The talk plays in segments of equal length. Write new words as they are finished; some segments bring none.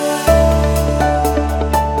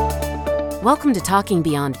Welcome to Talking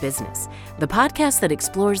Beyond Business, the podcast that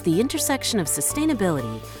explores the intersection of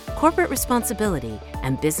sustainability, corporate responsibility,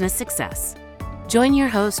 and business success. Join your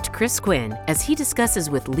host, Chris Quinn, as he discusses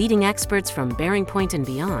with leading experts from BearingPoint and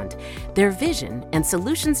beyond their vision and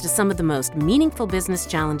solutions to some of the most meaningful business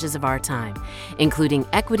challenges of our time, including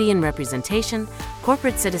equity and representation,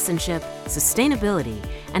 corporate citizenship, sustainability,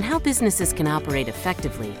 and how businesses can operate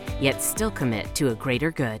effectively, yet still commit to a greater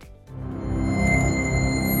good.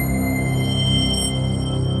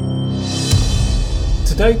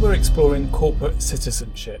 Today we're exploring corporate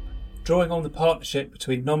citizenship, drawing on the partnership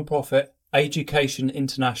between non-profit Aiducation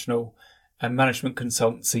International and management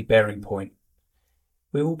consultancy BearingPoint.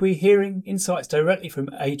 We will be hearing insights directly from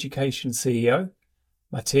Aiducation CEO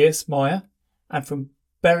Matthias and from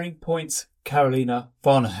BearingPoint's Carolina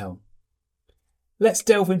Varnahelm. Let's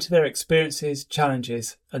delve into their experiences,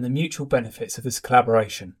 challenges, and the mutual benefits of this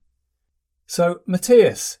collaboration. So,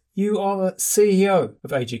 Matthias, you are the CEO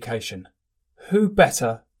of Aiducation. Who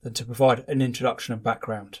better than to provide an introduction and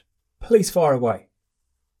background? Please fire away.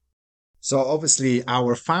 So obviously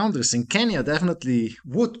our founders in Kenya definitely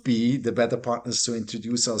would be the better partners to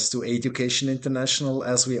introduce us to Aiducation International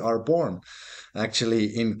as we are born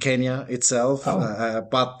actually in Kenya itself.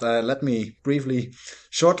 But let me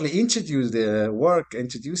shortly introduce you the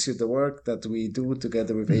work that we do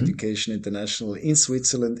together with Aiducation International in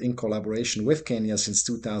Switzerland in collaboration with Kenya since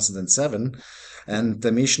 2007. And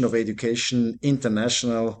the mission of Aiducation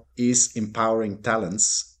International is empowering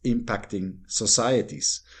talents, impacting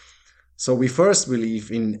societies. So we first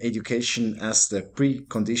believe in education as the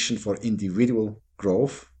precondition for individual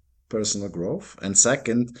growth, personal growth. And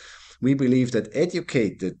second, we believe that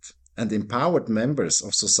educated and empowered members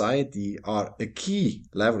of society are a key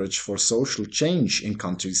leverage for social change in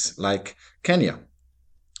countries like Kenya.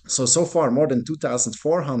 So far, more than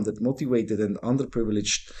 2,400 motivated and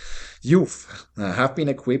underprivileged youth have been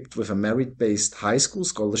equipped with a merit-based high school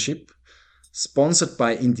scholarship, sponsored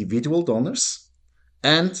by individual donors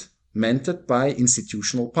and mentored by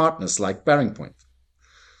institutional partners like BearingPoint.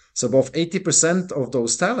 So above 80% of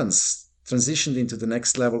those talents transitioned into the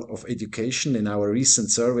next level of education in our recent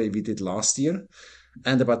survey we did last year.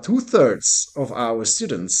 And about 2/3 of our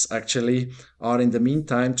students actually are in the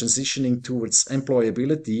meantime transitioning towards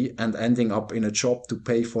employability and ending up in a job to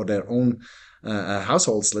pay for their own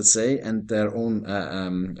households, let's say, and their own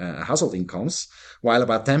household incomes, while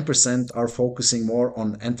about 10% are focusing more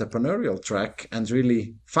on entrepreneurial track and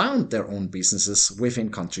really found their own businesses within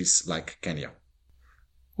countries like Kenya.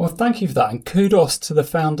 Well, thank you for that, and kudos to the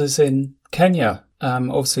founders in Kenya.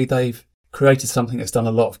 Obviously, they've created something that's done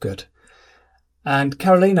a lot of good. And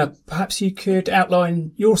Carolina, perhaps you could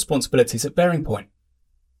outline your responsibilities at BearingPoint.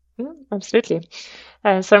 Absolutely.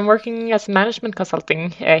 So I'm working as management consulting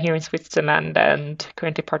here in Switzerland and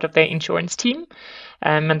currently part of the insurance team.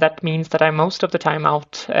 And that means that I'm most of the time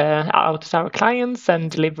out to our clients and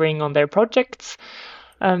delivering on their projects.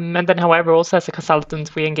 And then, however, also as a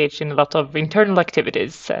consultant, we engage in a lot of internal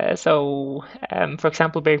activities. For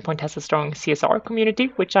example, BearingPoint has a strong CSR community,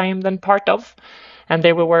 which I am then part of. And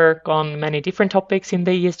they will work on many different topics in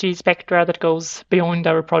the ESG spectra that goes beyond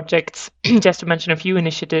our projects. Just to mention a few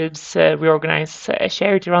initiatives, we organize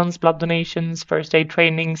charity runs, blood donations, first aid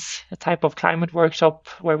trainings, a type of climate workshop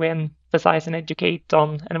where we emphasize and educate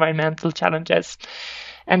on environmental challenges.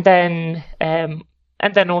 And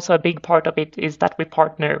then also a big part of it is that we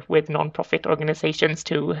partner with non-profit organizations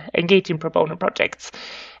to engage in pro bono projects.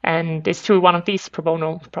 And it's through one of these pro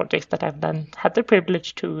bono projects that I've then had the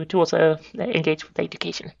privilege to also engage with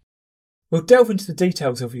education. We'll delve into the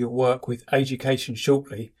details of your work with Aiducation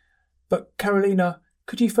shortly. But Carolina,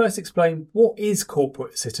 could you first explain what is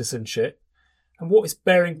corporate citizenship and what is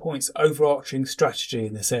BearingPoint's overarching strategy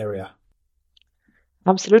in this area?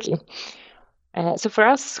 Absolutely. So for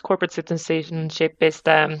us, corporate citizenship is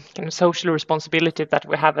the kind of social responsibility that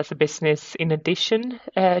we have as a business in addition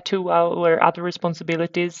to our other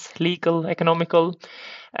responsibilities, legal, economical.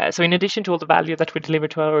 So in addition to all the value that we deliver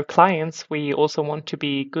to our clients, we also want to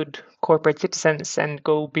be good corporate citizens and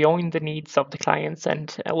go beyond the needs of the clients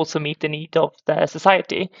and also meet the need of the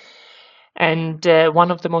society. And one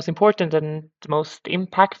of the most important and the most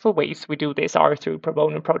impactful ways we do this are through pro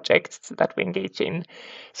bono projects that we engage in.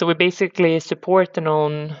 So we basically support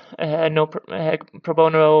pro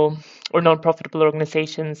bono or non-profitable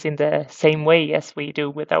organizations in the same way as we do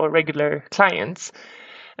with our regular clients.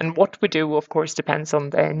 And what we do, of course, depends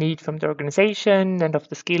on the need from the organization and of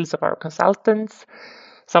the skills of our consultants.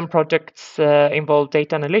 Some projects involve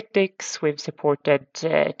data analytics. We've supported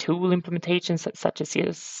tool implementations such as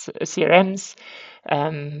CRMs,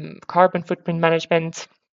 carbon footprint management.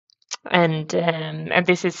 And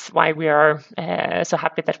this is why we are so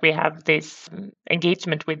happy that we have this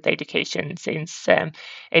engagement with education, since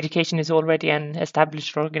education is already an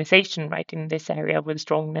established organization right in this area with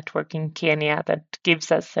strong network in Kenya that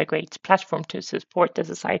gives us a great platform to support the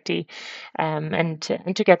society and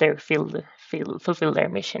together fulfill their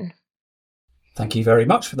mission. Thank you very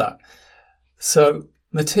much for that. So,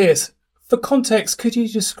 Matthias, for context, could you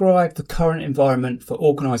describe the current environment for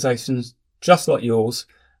organisations just like yours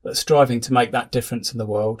that's striving to make that difference in the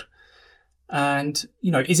world? And,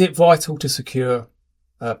 is it vital to secure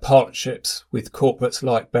partnerships with corporates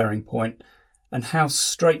like BearingPoint? And how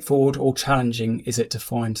straightforward or challenging is it to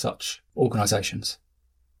find such organisations?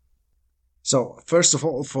 So, first of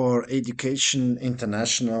all, for Aiducation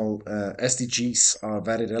International, SDGs are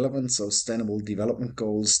very relevant. So, Sustainable Development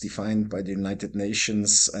Goals defined by the United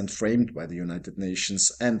Nations and framed by the United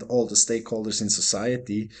Nations and all the stakeholders in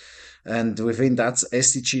society. And within that,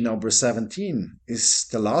 SDG number 17 is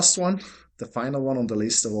the last one, the final one on the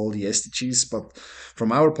list of all the SDGs. But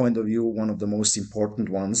from our point of view, one of the most important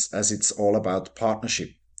ones, as it's all about partnership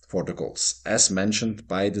for the goals, as mentioned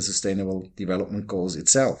by the Sustainable Development Goals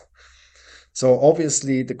itself. So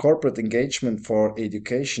obviously, the corporate engagement for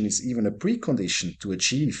education is even a precondition to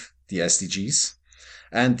achieve the SDGs.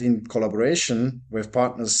 And in collaboration with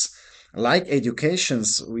partners like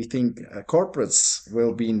Aiducations, we think corporates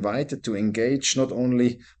will be invited to engage not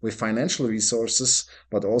only with financial resources,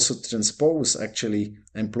 but also transpose actually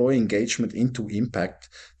employee engagement into impact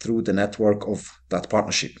through the network of that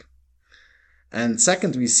partnership. And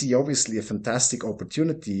second, we see obviously a fantastic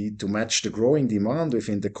opportunity to match the growing demand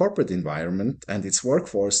within the corporate environment and its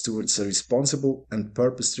workforce towards a responsible and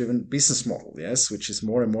purpose-driven business model, yes, which is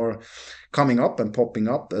more and more coming up and popping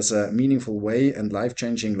up as a meaningful way and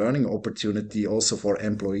life-changing learning opportunity also for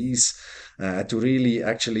employees to really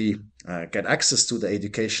actually get access to the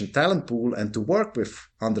education talent pool and to work with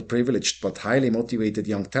underprivileged but highly motivated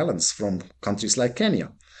young talents from countries like Kenya.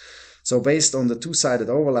 So based on the two-sided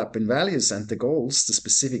overlap in values and the goals, the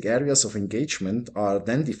specific areas of engagement are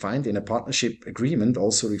then defined in a partnership agreement,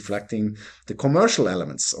 also reflecting the commercial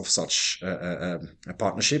elements of such a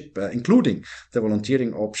partnership, including the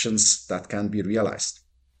volunteering options that can be realized.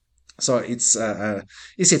 So is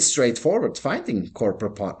it straightforward finding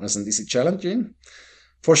corporate partners, and is it challenging?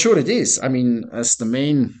 For sure it is. I mean, as the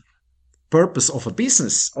main purpose of a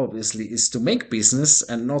business obviously is to make business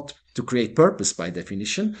and not to create purpose by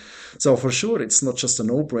definition. So for sure, it's not just a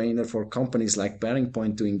no-brainer for companies like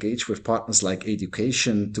BearingPoint to engage with partners like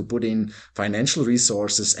Aiducation, to put in financial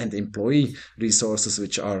resources and employee resources,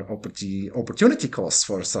 which are opportunity costs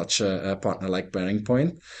for such a partner like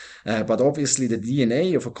BearingPoint. But obviously the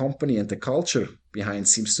DNA of a company and the culture behind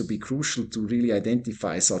seems to be crucial to really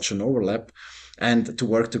identify such an overlap and to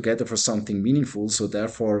work together for something meaningful. So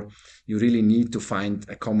therefore, you really need to find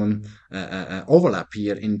a common overlap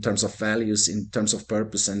here in terms of values, in terms of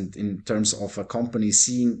purpose, and in terms of a company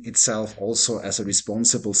seeing itself also as a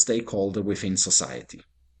responsible stakeholder within society.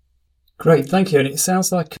 Great, thank you. And it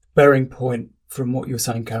sounds like BearingPoint, from what you were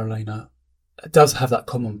saying, Carolina, does have that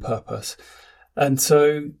common purpose. And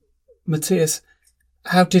so, Matthias,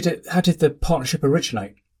 how did the partnership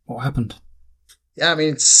originate? What happened? Yeah, I mean,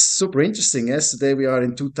 it's super interesting. Yes, today we are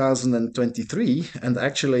in 2023, and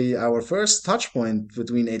actually our first touch point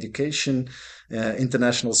between Aiducation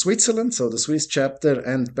International Switzerland, so the Swiss chapter,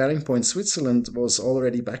 and BearingPoint Switzerland was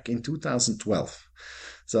already back in 2012.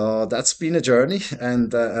 So that's been a journey.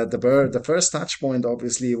 And the first touch point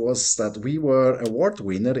obviously was that we were award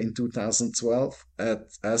winner in 2012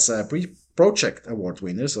 as a project award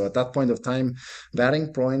winner. So at that point of time,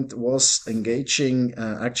 BearingPoint was engaging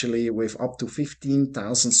actually with up to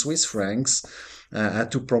 15,000 Swiss francs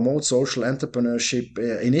to promote social entrepreneurship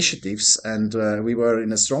initiatives. And we were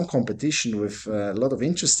in a strong competition with a lot of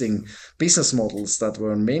interesting business models that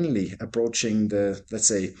were mainly approaching the, let's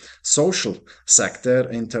say, social sector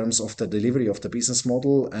in terms of the delivery of the business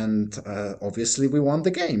model. And obviously we won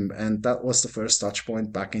the game. And that was the first touch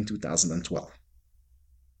point back in 2012.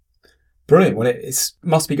 Brilliant. Well, it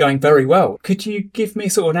must be going very well. Could you give me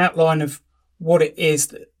sort of an outline of what it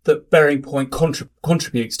is that BearingPoint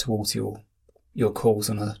contributes towards your calls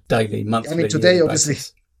on a daily, monthly, I mean, today, obviously,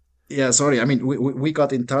 basis? Yeah, sorry. I mean, we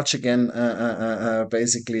got in touch again,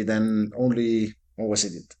 basically then only, what was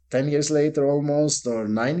it, 10 years later almost, or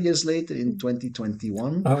 9 years later in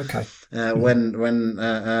 2021. Oh, okay.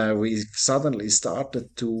 When we suddenly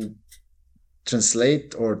started to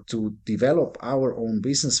translate or to develop our own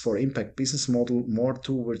business for impact business model more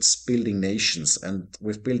towards building nations. And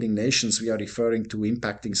with building nations, we are referring to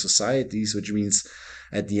impacting societies, which means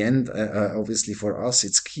at the end, obviously for us,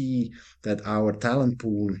 it's key that our talent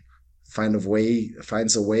pool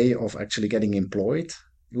finds a way of actually getting employed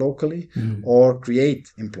locally or create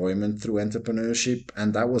employment through entrepreneurship.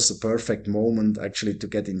 And that was the perfect moment actually to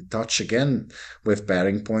get in touch again with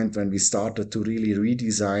BearingPoint when we started to really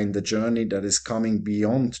redesign the journey that is coming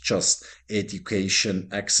beyond just education,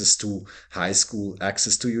 access to high school,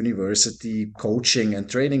 access to university, coaching and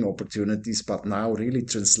training opportunities, but now really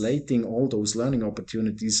translating all those learning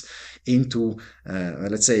opportunities into,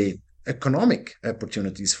 let's say, economic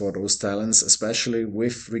opportunities for those talents, especially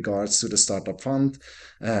with regards to the startup fund.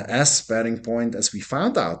 As BearingPoint, as we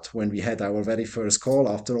found out when we had our very first call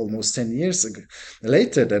after almost 10 years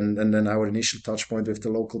later than our initial touch point with the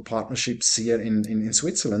local partnerships here in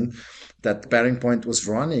Switzerland, that BearingPoint was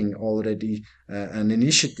running already an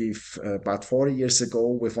initiative about 4 years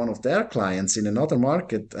ago with one of their clients in another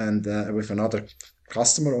market and with another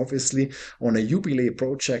customer, obviously, on a jubilee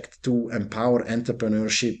project to empower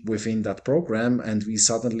entrepreneurship within that program. And we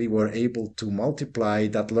suddenly were able to multiply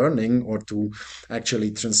that learning, or to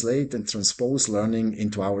actually translate and transpose learning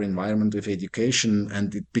into our environment with education.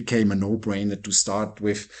 And it became a no-brainer to start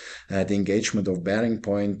with the engagement of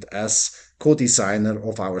BearingPoint as co-designer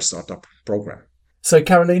of our startup program. So,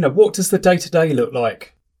 Carolina, what does the day-to-day look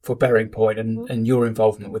like for BearingPoint and your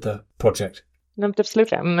involvement with the project? No,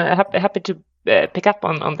 absolutely. I'm happy to pick up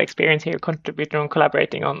on the experience here, contributing and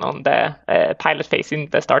collaborating on the pilot phase in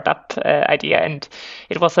the startup idea. And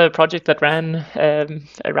it was a project that ran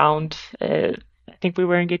around, I think we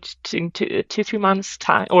were engaged in 2-3 months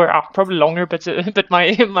time, or probably longer, but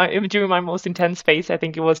my during my most intense phase, I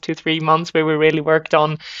think it was 2-3 months where we really worked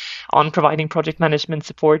on providing project management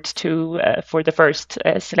support for the first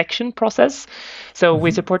selection process. So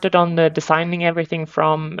we supported on designing everything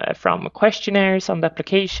from questionnaires on the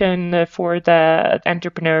application for the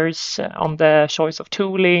entrepreneurs, on the choice of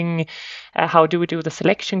tooling, how do we do the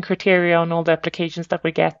selection criteria on all the applications that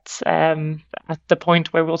we get, at the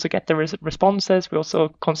point where we also get the responses. We also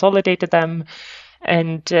consolidated them.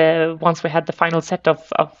 And once we had the final set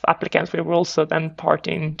of applicants, we were also then part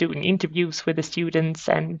in doing interviews with the students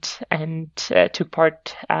and took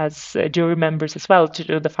part as jury members as well to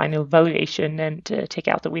do the final evaluation and take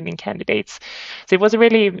out the winning candidates. So it was a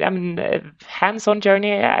really hands-on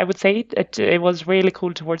journey, I would say. It was really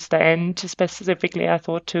cool towards the end, specifically, I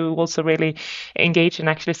thought, to also really engage and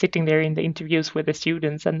actually sitting there in the interviews with the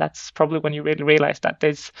students. And that's probably when you really realize that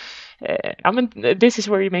there's this is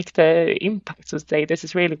where you make the impact, so to say. This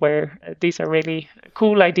is really where these are really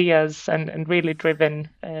cool ideas and really driven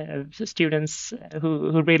students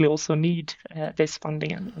who really also need this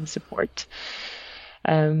funding and support.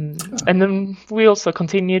 And then we also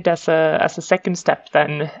continued as a second step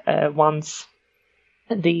then, once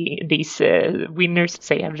these winners,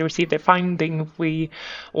 say, have received their funding, we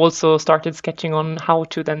also started sketching on how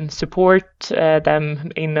to then support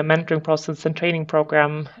them in the mentoring process and training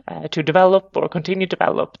program to develop or continue to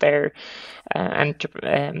develop their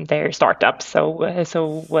startups.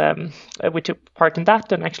 So we took part in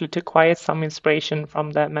that and actually took quite some inspiration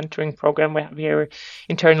from the mentoring program we have here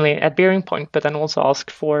internally at BearingPoint, but then also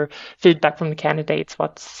asked for feedback from the candidates,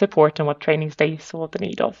 what support and what trainings they saw the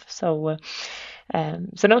need of. So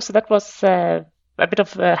that was a bit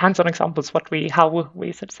of hands-on examples how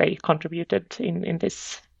we sort of say contributed in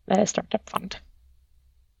this startup fund.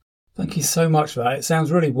 Thank you so much for that. It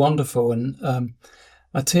sounds really wonderful. And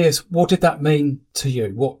Matthias, what did that mean to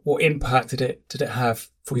you? What impact did it have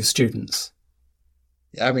for your students?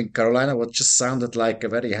 Yeah, I mean, Carolina, what just sounded like a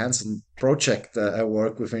very hands-on project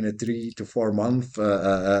work within a 3 to 4 month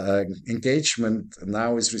engagement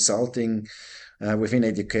now is resulting within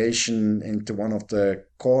education into one of the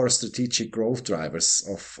core strategic growth drivers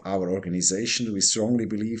of our organization. We strongly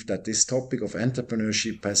believe that this topic of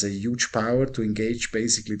entrepreneurship has a huge power to engage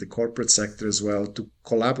basically the corporate sector as well, to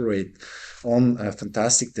collaborate on a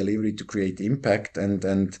fantastic delivery to create impact.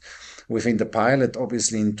 And within the pilot,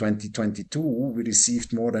 obviously in 2022, we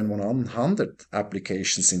received more than 100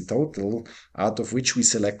 applications in total, out of which we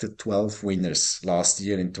selected 12 winners last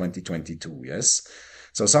year in 2022, yes.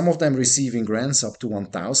 So some of them receiving grants up to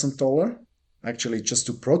 $1,000, actually just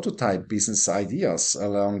to prototype business ideas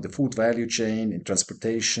along the food value chain, in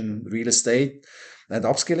transportation, real estate, and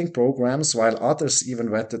upskilling programs, while others even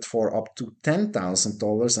vetted for up to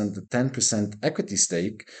 $10,000 and a 10% equity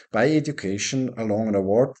stake by education along an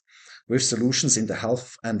award with solutions in the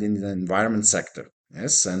health and in the environment sector.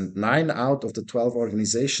 Yes, and 9 out of the 12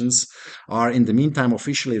 organizations are in the meantime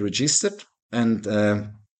officially registered, and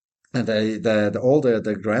all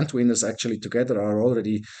the grant winners actually together are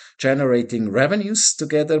already generating revenues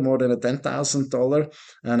together more than $10,000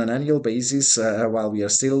 on an annual basis, while we are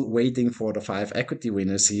still waiting for the 5 equity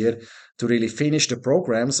winners here to really finish the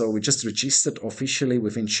program. So we just registered officially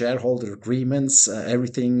within shareholder agreements,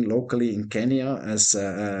 everything locally in Kenya as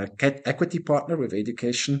a equity partner with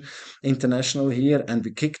Aiducation International here. And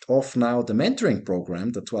we kicked off now the mentoring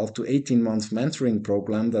program, the 12 to 18 month mentoring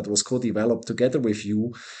program that was co-developed together with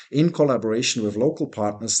you in collaboration with local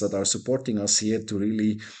partners that are supporting us here to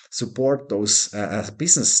really support those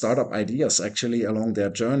business startup ideas actually along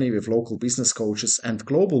their journey with local business coaches and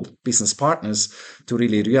global business partners to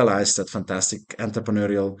really realize that fantastic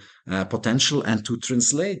entrepreneurial potential and to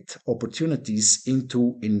translate opportunities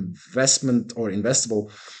into investment or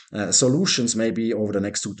investable solutions maybe over the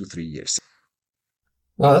next 2 to 3 years.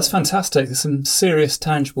 Wow, that's fantastic. There's some serious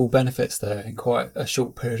tangible benefits there in quite a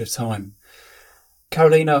short period of time.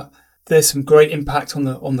 Carolina, there's some great impact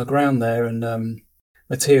on the ground there, and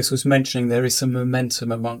Matthias was mentioning there is some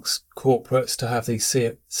momentum amongst corporates to have these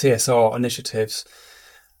CSR initiatives.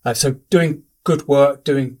 So doing good work,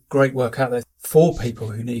 doing great work out there for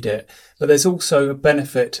people who need it. But there's also a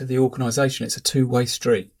benefit to the organisation. It's a two-way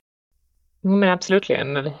street. Absolutely.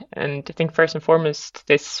 And I think first and foremost,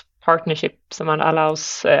 this partnership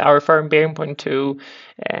allows our firm BearingPoint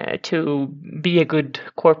to be a good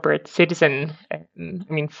corporate citizen.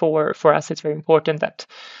 For us, it's very important that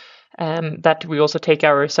we also take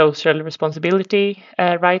our social responsibility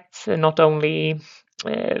rights, not only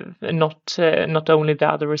the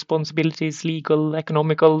other responsibilities, legal,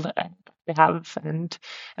 economical, they have, and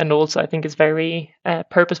also I think it's very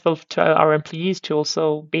purposeful to our employees to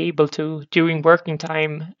also be able to, during working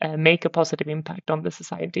time, make a positive impact on the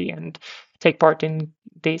society and take part in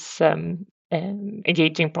this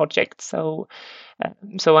engaging project. So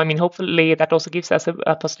hopefully that also gives us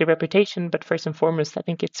a positive reputation. But first and foremost, I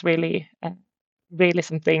think it's really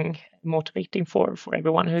something motivating for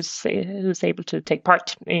everyone who's able to take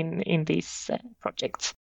part in these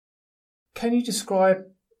projects. Can you describe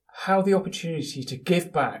how the opportunity to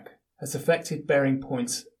give back has affected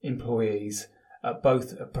BearingPoint's employees at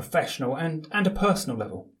both a professional and a personal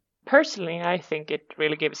level? Personally, I think it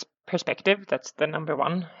really gives perspective. That's the number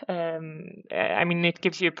one. It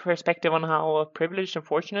gives you perspective on how privileged and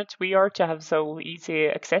fortunate we are to have so easy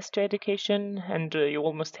access to education, and you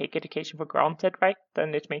almost take education for granted, right?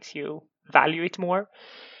 And it makes you value it more.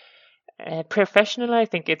 Professionally, I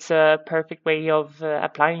think it's a perfect way of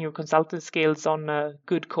applying your consultant skills on a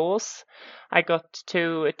good cause. I got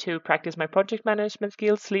to practice my project management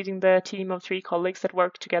skills, leading the team of 3 colleagues that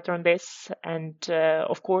work together on this. And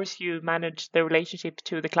of course, you manage the relationship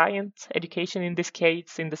to the client, education in this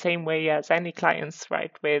case, in the same way as any clients,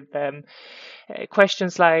 right? With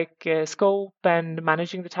questions like scope and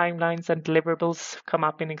managing the timelines and deliverables come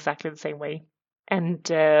up in exactly the same way. And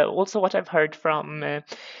also what I've heard from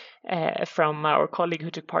our colleague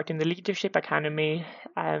who took part in the Leadership Academy,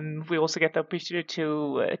 we also get the opportunity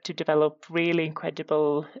to develop really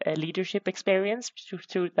incredible leadership experience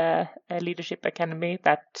through the Leadership Academy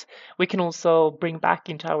that we can also bring back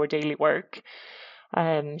into our daily work.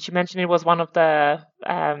 She mentioned it was one of the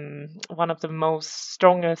most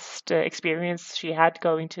strongest experience she had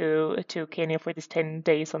going to Kenya for these 10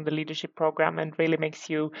 days on the leadership program, and really makes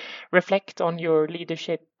you reflect on your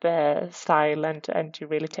leadership style and to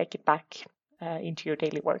really take it back into your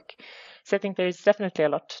daily work. So I think there's definitely a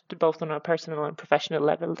lot, both on a personal and professional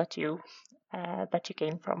level, that you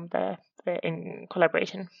gain from the in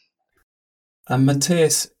collaboration.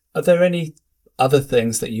 Matthias, are there any other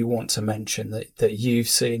things that you want to mention that you've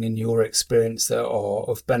seen in your experience that are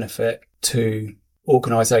of benefit to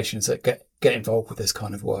organisations that get involved with this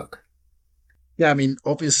kind of work? Yeah,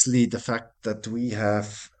 obviously the fact that we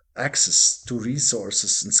have access to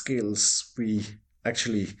resources and skills we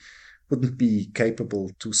actually wouldn't be capable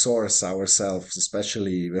to source ourselves,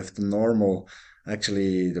 especially with the normal,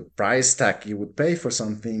 actually the price tag you would pay for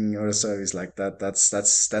something or a service like that,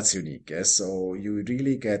 that's unique. Yeah? So you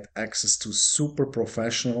really get access to super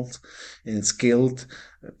professionals and skilled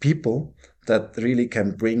people that really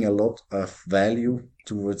can bring a lot of value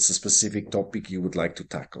towards a specific topic you would like to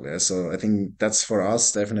tackle. Yeah? So I think that's for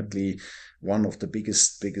us definitely one of the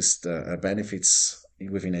biggest benefits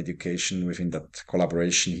within education, within that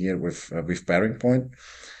collaboration here with BearingPoint.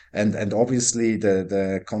 And obviously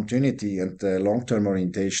the continuity and the long-term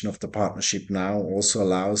orientation of the partnership now also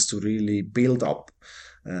allows to really build up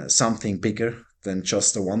something bigger than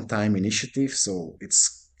just a one-time initiative. So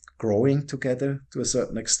it's growing together to a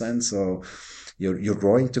certain extent. So you're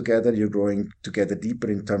growing together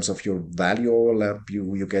deeper in terms of your value overlap.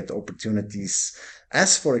 You get opportunities,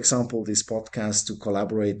 as for example, this podcast, to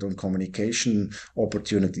collaborate on communication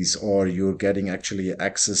opportunities, or you're getting actually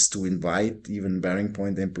access to invite even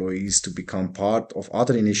BearingPoint employees to become part of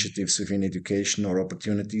other initiatives within education or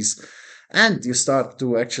opportunities and you start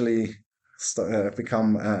to actually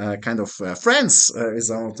become kind of friends with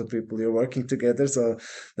some of the people you're working together. So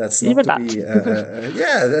that's not Even to be, that.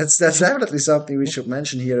 yeah, that's definitely something we should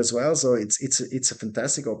mention here as well. So it's a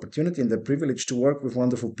fantastic opportunity and the privilege to work with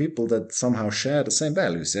wonderful people that somehow share the same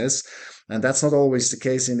values. Yes. And that's not always the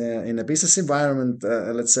case in a business environment,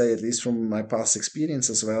 let's say, at least from my past experience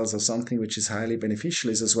as well. So something which is highly beneficial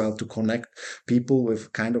is as well to connect people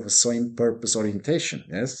with kind of a same purpose orientation.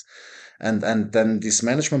 Yes. And then this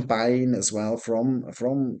management buy-in as well from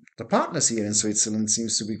the partners here in Switzerland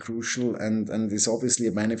seems to be crucial and is obviously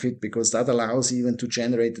a benefit because that allows even to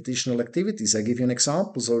generate additional activities. I give you an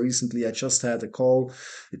example. So recently I just had a call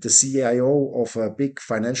with the CIO of a big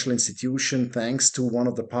financial institution thanks to one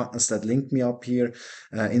of the partners that linked me up here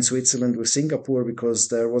in Switzerland with Singapore because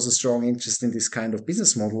there was a strong interest in this kind of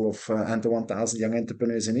business model of and the 1000 Young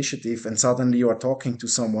Entrepreneurs Initiative, and suddenly you are talking to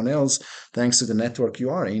someone else thanks to the network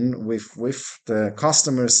you are in with the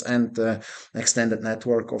customers and the extended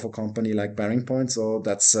network of a company like BearingPoint. So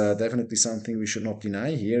that's definitely something we should not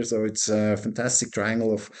deny here. So it's a fantastic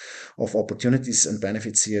triangle of opportunities and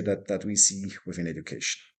benefits here that we see within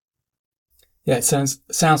education. Yeah, it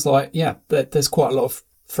sounds like, yeah, there's quite a lot of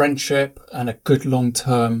friendship and a good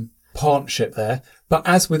long-term partnership there. But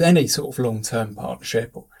as with any sort of long-term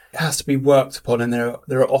partnership, it has to be worked upon, and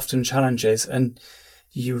there are often challenges. And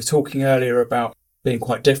you were talking earlier about being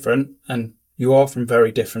quite different, and you are from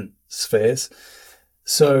very different spheres.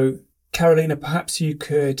 So, Carolina, perhaps you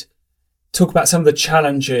could talk about some of the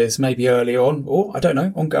challenges maybe early on, or I don't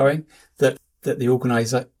know, ongoing, that the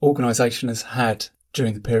organisation has had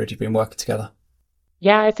during the period you've been working together.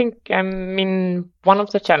 Yeah, I think, one of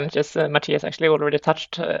the challenges Matthias actually already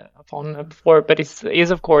touched upon before, but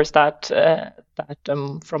is of course that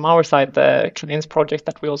from our side, the clients projects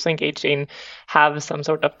that we also engage in have some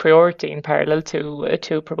sort of priority in parallel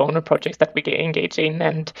to pro bono projects that we engage in,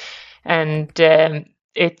 and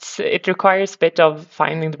it requires a bit of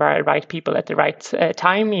finding the right people at the right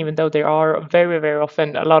time, even though there are very, very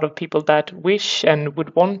often a lot of people that wish and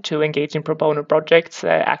would want to engage in pro bono projects,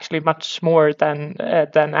 actually much more than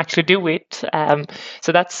actually do it.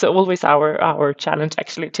 So that's always our challenge,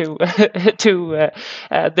 actually, to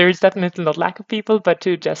there is definitely not lack of people, but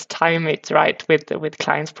to just time it right with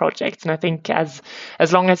clients' projects. And I think as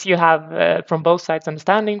long as you have from both sides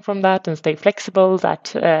understanding from that and stay flexible,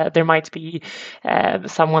 that there might be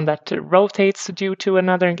someone that rotates due to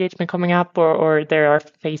another engagement coming up, or there are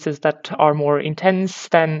phases that are more intense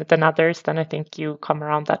than others, then I think you come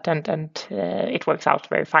around that and it works out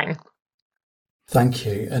very fine. Thank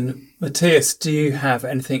you. And Matthias, do you have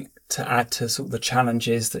anything to add to sort of the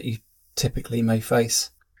challenges that you typically may face?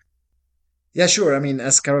 Yeah, sure. I mean,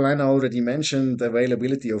 as Carolina already mentioned, the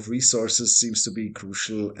availability of resources seems to be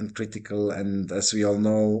crucial and critical. And as we all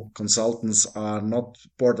know, consultants are not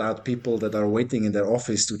bored out people that are waiting in their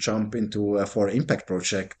office to jump into a for impact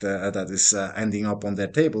project that is ending up on their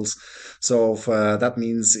tables. So that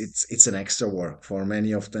means it's an extra work for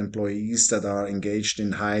many of the employees that are engaged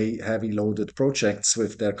in heavy loaded projects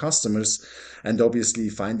with their customers. And obviously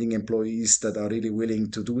finding employees that are really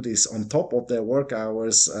willing to do this on top of their work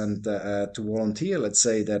hours and to volunteer, let's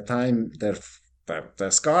say, their time, their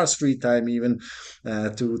scarce free time even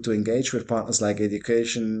to engage with partners like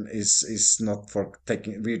education is not for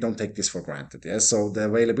taking, we don't take this for granted. Yeah, so the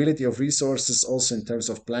availability of resources also in terms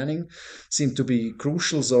of planning seem to be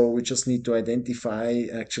crucial. So we just need to identify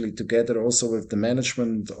actually together also with the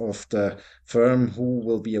management of the firm who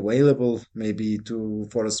will be available maybe to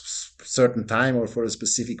for a certain time or for a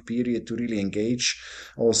specific period to really engage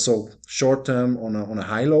also short term on a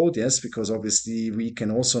high load. Yes, because obviously we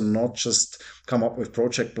can also not just come up with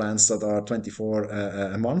project plans that are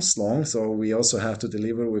 24 months long. So we also have to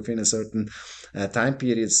deliver within a certain time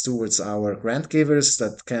periods towards our grant givers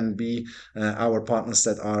that can be our partners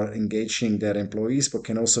that are engaging their employees, but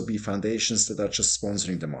can also be foundations that are just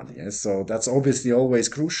sponsoring the money. Yes? So that's obviously always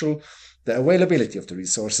crucial, the availability of the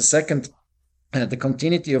resources. Second, the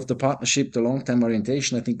continuity of the partnership, the long-term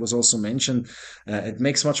orientation, I think was also mentioned. It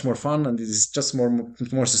makes much more fun and it is just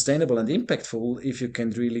more sustainable and impactful if you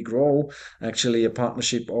can really grow actually a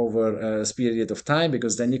partnership over a period of time,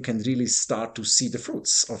 because then you can really start to see the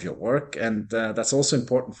fruits of your work. And that's also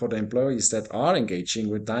important for the employees that are engaging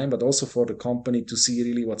with time, but also for the company to see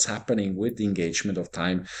really what's happening with the engagement of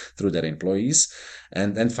time through their employees.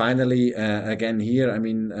 And then finally, again here, I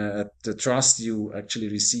mean, the trust you actually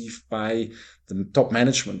receive by the top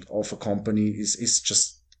management of a company is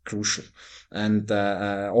just crucial and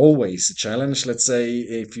always a challenge. Let's say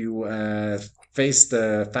if you face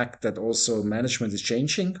the fact that also management is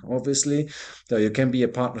changing, obviously. So you can be a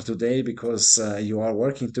partner today because you are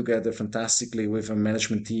working together fantastically with a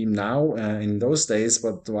management team now in those days,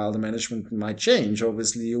 but while the management might change,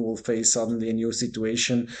 obviously you will face suddenly a new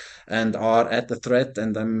situation and are at the threat.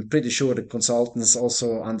 And I'm pretty sure the consultants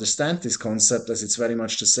also understand this concept, as it's very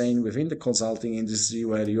much the same within the consulting industry,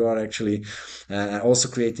 where you are actually also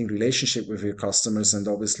creating relationship with your customers, and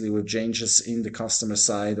obviously with changes in the customer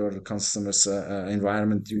side or the customer's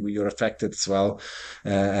environment, you're affected as well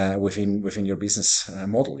within your business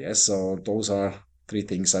model. Yes, so those are 3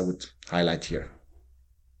 things I would highlight here.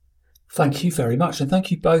 Thank you very much, and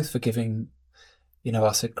thank you both for giving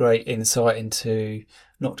us a great insight into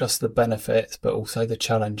not just the benefits but also the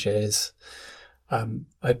challenges. I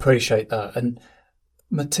appreciate that. And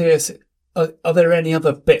Matthias, are there any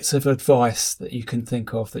other bits of advice that you can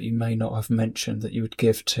think of that you may not have mentioned that you would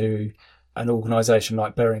give to an organisation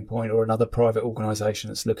like BearingPoint or another private organisation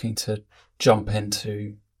that's looking to jump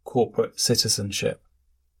into corporate citizenship?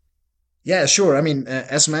 Yeah, sure. I mean,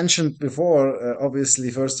 as mentioned before,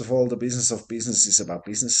 obviously, first of all, the business of business is about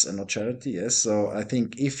business and not charity. Yes. So I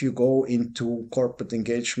think if you go into corporate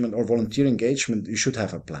engagement or volunteer engagement, you should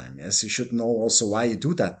have a plan. Yes. You should know also why you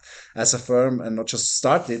do that as a firm and not just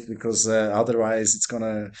start it, because otherwise it's going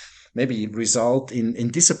to maybe result in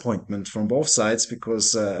disappointment from both sides,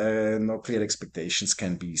 because no clear expectations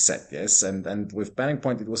can be set. Yes. And with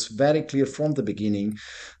BearingPoint, it was very clear from the beginning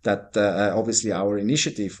that obviously our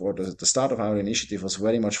initiative, or the start of our initiative, was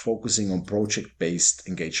very much focusing on project-based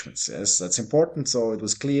engagements. Yes, that's important. So it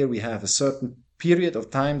was clear we have a certain period of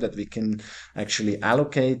time that we can actually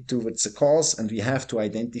allocate towards a cause, and we have to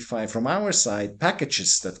identify from our side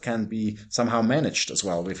packages that can be somehow managed as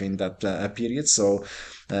well within that period. So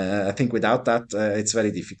I think without that, it's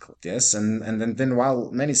very difficult. Yes, and then while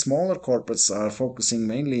many smaller corporates are focusing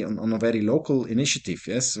mainly on a very local initiative,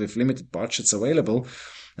 yes, with limited budgets available,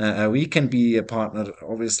 we can be a partner,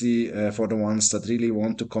 obviously, for the ones that really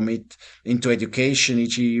want to commit into education,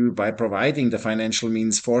 e.g., by providing the financial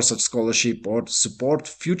means for such scholarship or to support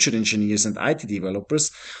future engineers and IT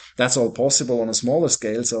developers. That's all possible on a smaller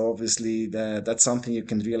scale. So obviously that's something you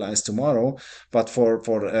can realize tomorrow. But for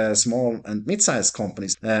small and mid-sized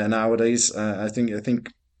companies nowadays, I think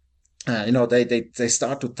they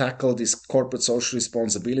start to tackle this corporate social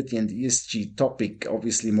responsibility and ESG topic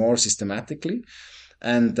obviously more systematically.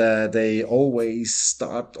 And they always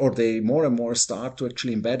start, or they more and more start to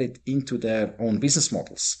actually embed it into their own business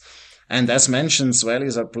models. And as mentioned,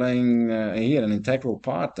 values are playing here an integral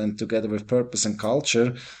part, and together with purpose and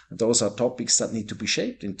culture, those are topics that need to be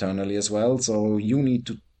shaped internally as well. So you need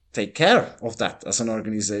to take care of that as an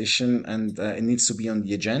organization, and it needs to be on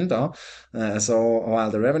the agenda. So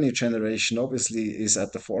while the revenue generation obviously is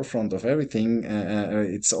at the forefront of everything,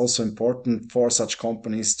 it's also important for such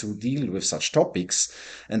companies to deal with such topics.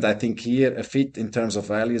 And I think here a fit in terms of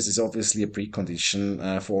values is obviously a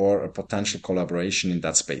precondition for a potential collaboration in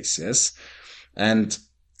that space. Yes. And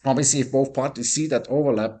obviously, if both parties see that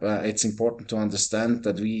overlap, it's important to understand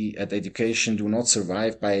that we at Aiducation do not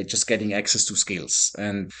survive by just getting access to skills.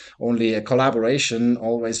 And only a collaboration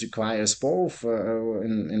always requires both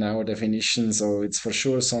in our definition. So it's for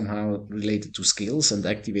sure somehow related to skills and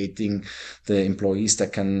activating the employees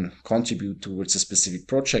that can contribute towards a specific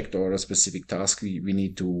project or a specific task we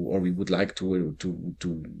need to, or we would like to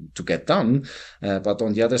get done. But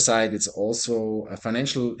on the other side, it's also a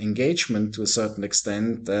financial engagement to a certain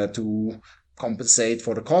extent, to compensate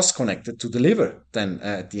for the cost connected to deliver then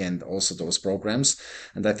at the end also those programs.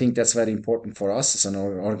 And I think that's very important for us as an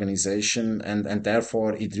organization, and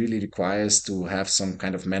therefore it really requires to have some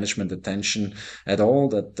kind of management attention at all,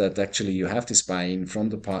 that actually you have this buy-in from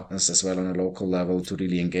the partners as well on a local level to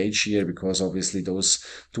really engage here, because obviously those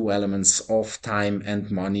 2 elements of time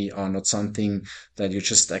and money are not something that you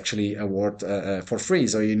just actually award for free.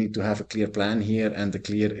 So you need to have a clear plan here and a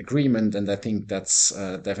clear agreement, and I think that's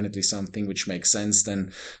definitely something which makes sense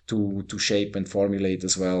then to shape and formulate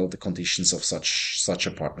as well the conditions of such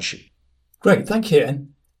a partnership. Great, thank you. And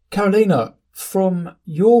Carolina, from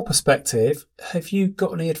your perspective, have you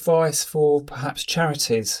got any advice for perhaps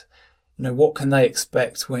charities? What can they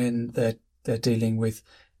expect when they're dealing with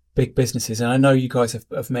big businesses? And I know you guys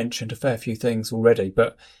have mentioned a fair few things already,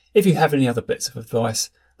 but if you have any other bits of advice,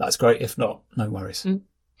 that's great. If not, no worries.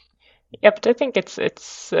 Yeah, but I think it's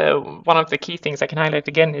one of the key things I can highlight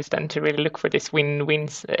again is then to really look for this win-win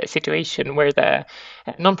situation where the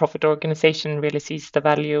nonprofit organization really sees the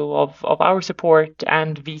value of our support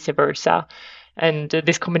and vice versa. And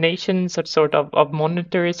this combination sort of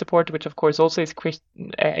monetary support, which of course also is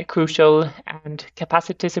crucial, and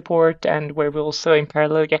capacity support, and where we also in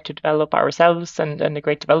parallel get to develop ourselves and a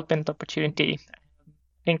great development opportunity.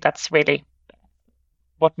 I think that's really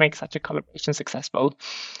what makes such a collaboration successful.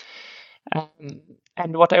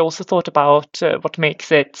 And what I also thought about what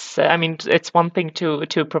makes it, it's one thing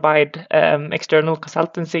to provide external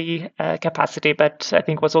consultancy capacity, but I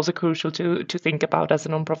think what's also crucial to think about as a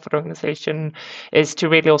non-profit organization is to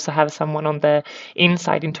really also have someone on the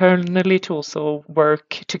inside internally to also work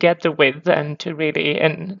together with, and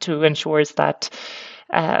to ensure that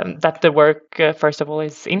that the work, first of all,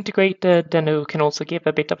 is integrated, and who can also give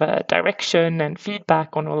a bit of a direction and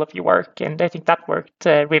feedback on all of your work. And I think that worked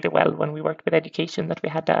really well when we worked with education, that we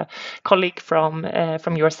had a colleague from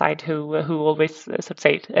your side who always,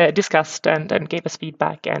 discussed and gave us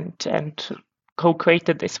feedback and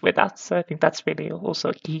co-created this with us. So I think that's really also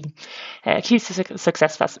a key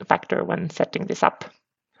success factor when setting this up.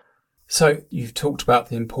 So you've talked about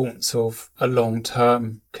the importance of a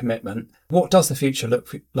long-term commitment. What does the future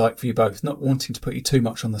look like for you both? Not wanting to put you too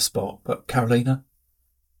much on the spot, but Carolina?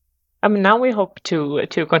 Now we hope to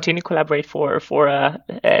continue collaborate for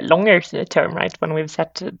a longer term, right? When we've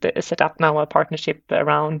set up now a partnership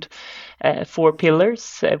around 4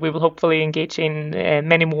 pillars, we will hopefully engage in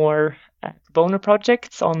many more bono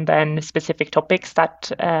projects on then specific topics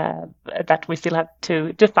that we still have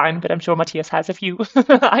to define, but I'm sure Matthias has a few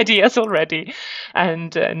ideas already,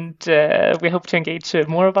 and we hope to engage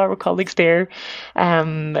more of our colleagues there.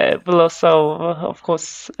 We'll also, of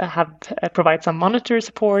course, provide some monetary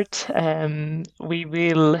support. We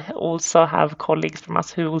will also have colleagues from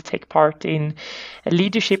us who will take part in a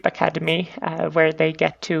leadership academy, where they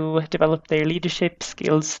get to develop their leadership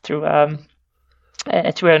skills through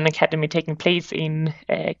an academy taking place in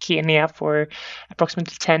Kenya for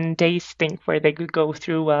approximately 10 days, I think, where they could go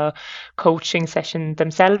through a coaching session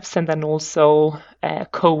themselves and then also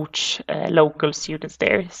coach local students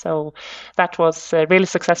there. So that was really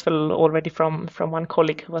successful already from one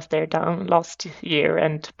colleague who was there down last year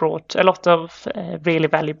and brought a lot of really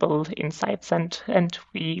valuable insights, and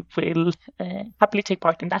we will happily take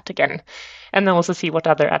part in that again, and then also see what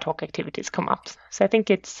other ad hoc activities come up. So I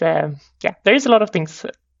think it's, there is a lot of things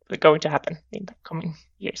going to happen in the coming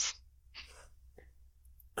years.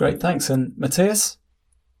 Great, thanks. And Matthias?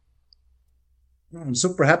 I'm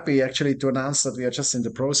super happy actually to announce that we are just in the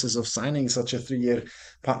process of signing such a 3-year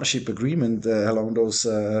partnership agreement along those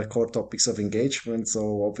core topics of engagement.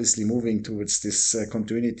 So obviously moving towards this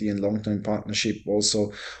continuity and long-term partnership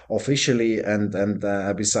also officially, and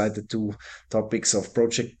beside the 2 topics of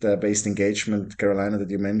project-based engagement, Carolina,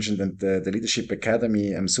 that you mentioned, and the Leadership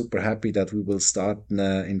Academy, I'm super happy that we will start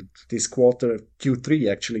in this quarter,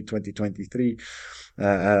 Q3 actually, 2023,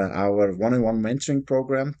 our one-on-one mentoring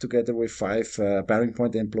program together with 5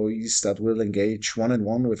 BearingPoint employees that will engage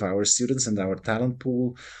one-on-one with our students and our talent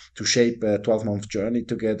pool to shape a 12-month journey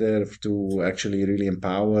together to actually really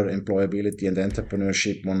empower employability and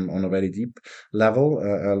entrepreneurship on a very deep level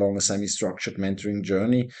along a semi-structured mentoring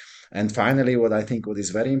journey. And finally, what is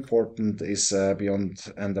very important is beyond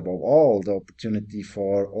and above all, the opportunity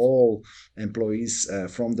for all employees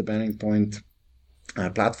from the BearingPoint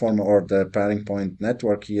platform or the BearingPoint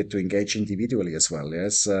network here to engage individually as well.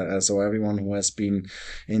 Yes, so everyone who has been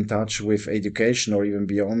in touch with education or even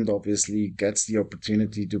beyond obviously gets the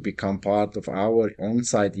opportunity to become part of our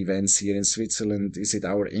on-site events here in Switzerland. Is it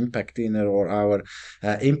our Impact Dinner or our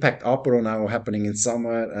Impact Apero now happening in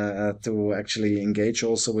summer, to actually engage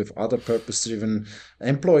also with other purpose-driven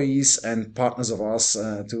employees and partners of us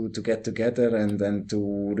to get together and then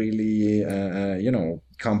to really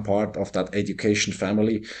become part of that education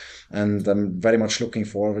family. And I'm very much looking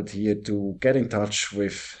forward here to get in touch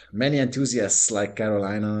with many enthusiasts like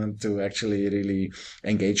Carolina to actually really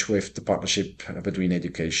engage with the partnership between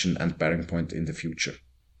education and BearingPoint in the future.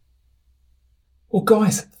 Well,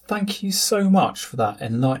 guys, thank you so much for that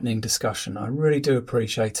enlightening discussion. I really do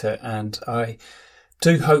appreciate it, and I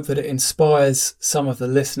do hope that it inspires some of the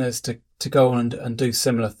listeners to go on and do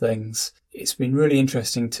similar things. It's been really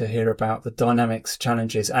interesting to hear about the dynamics,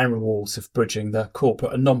 challenges and rewards of bridging the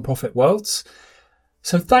corporate and non-profit worlds.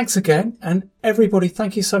 So thanks again, and everybody,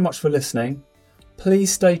 thank you so much for listening.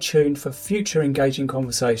 Please stay tuned for future engaging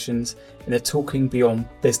conversations in a Talking Beyond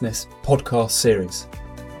Business podcast series.